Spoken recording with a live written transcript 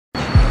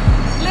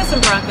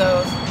Listen,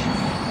 Broncos,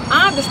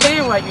 I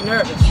understand why you're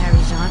nervous,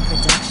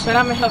 but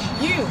I'm going to help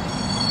you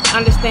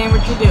understand what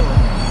you're doing.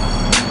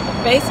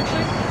 Basically,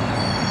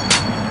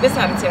 this is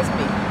how the test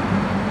be.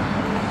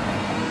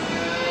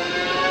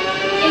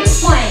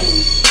 Explain.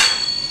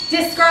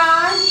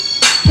 Describe.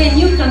 Can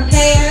you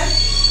compare?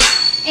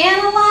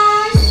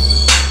 Analyze?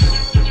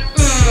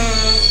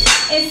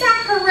 Is that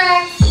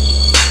correct?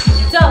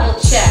 Double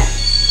check.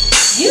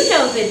 You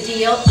know the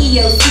deal.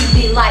 EOC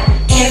be like,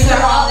 answer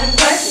all them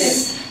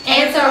questions.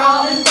 Answer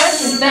all them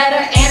questions. Better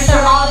answer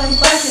all them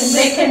questions.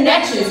 Make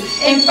connections.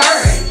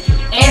 Inferring.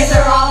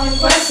 Answer all them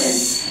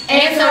questions.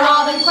 Answer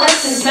all them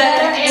questions.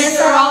 Better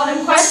answer all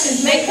them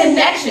questions. Make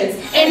connections.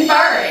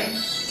 Inferring.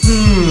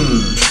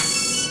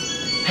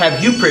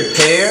 Have you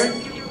prepared?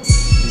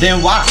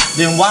 Then why?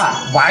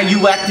 Why are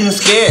you acting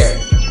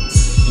scared?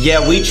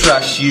 Yeah, we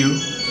trust you.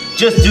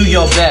 Just do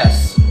your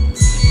best.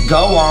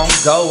 Go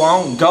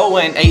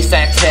and ace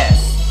that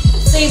test.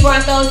 See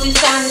Broncos, it's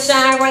time to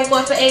shine. Rank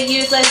 1 for 8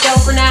 years, let's go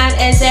for 9.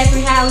 At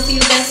Zachary High, we see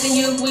the best in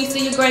you. We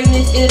see your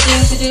greatness in the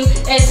things you do.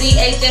 At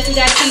ZHS, we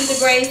gotta keep the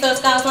grades. So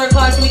scholars work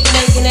hard so we can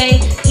make an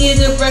A. Eat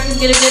a good breakfast,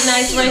 get a good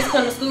night's rest.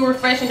 Come to school,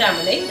 refresh and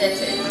dominate.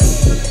 That's it.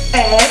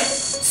 Add,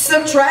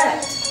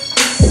 subtract,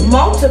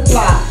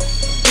 multiply,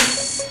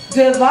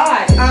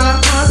 divide.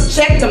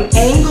 Check them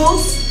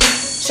angles,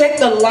 check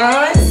the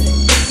lines.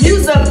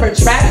 Use a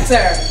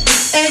protractor,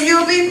 and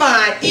you'll be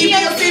fine.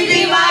 EOC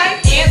be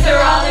like, answer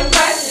all them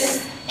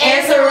questions.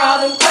 Answer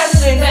all them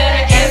questions.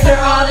 Better answer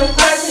all them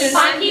questions.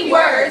 Find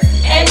keywords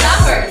and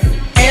numbers.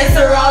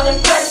 Answer all them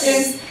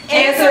questions.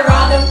 Answer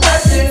all them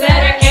questions.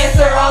 Better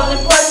answer all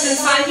them questions.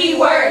 Find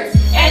keywords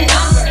and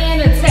numbers.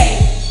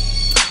 Annotate.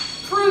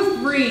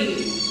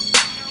 Proofread.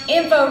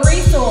 Info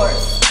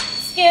resource.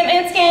 Skim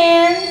and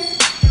scan.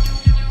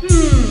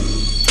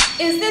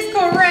 Is this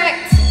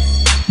correct?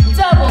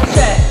 Double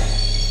check.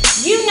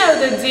 You know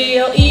the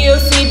deal.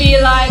 EOC be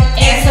like,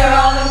 answer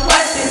all them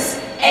questions.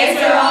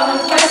 Answer all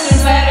them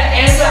questions. Better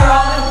answer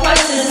all them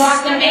questions.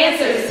 Mark them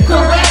answers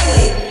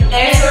correctly.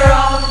 Answer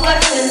all the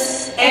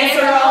questions.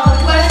 Answer all the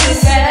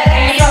questions. Better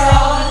answer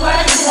all the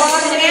questions.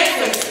 Mark them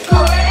answers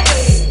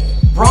correctly.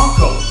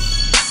 Broncos,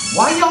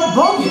 why y'all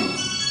bugging?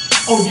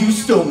 Oh, you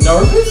still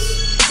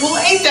nervous? Well,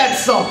 ain't that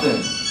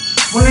something?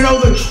 Wanna know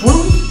the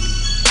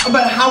truth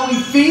about how we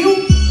feel?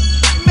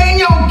 Man,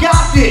 y'all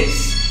got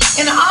this,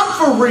 and I'm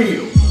for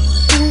real.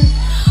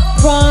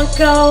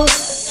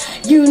 Broncos,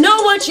 you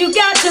know what you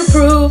got to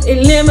prove.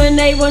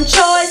 Eliminate one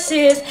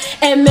choices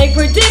and make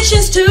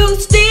predictions too.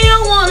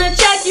 Still wanna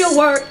check your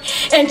work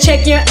and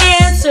check your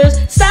answers.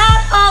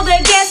 Stop all the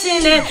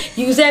guessing and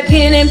use that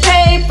pen and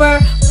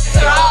paper.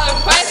 Answer all the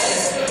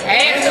questions.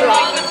 Answer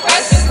all the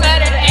questions.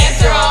 Better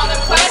answer all the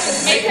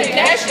questions. Make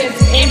connections.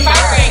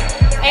 Inferring.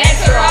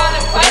 Answer all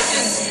the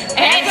questions.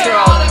 Answer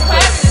all the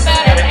questions.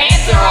 Better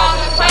answer all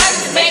the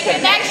questions. Make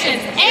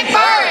connections.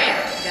 Inferring.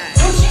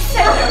 Don't you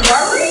sound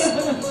worried?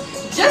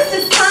 Just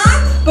this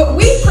time, but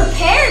we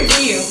prepared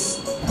you.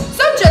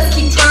 So just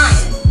keep trying.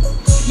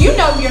 You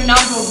know you're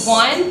number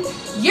one.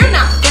 You're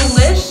not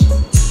foolish.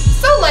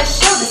 So let's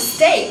show the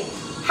state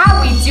how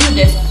we do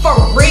this for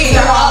real.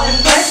 Answer all them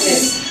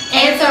questions.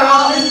 Answer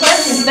all them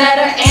questions.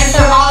 Better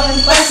answer all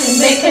them questions.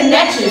 Make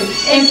connections.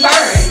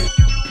 Inferring.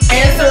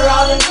 Answer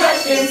all them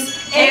questions.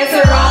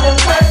 Answer all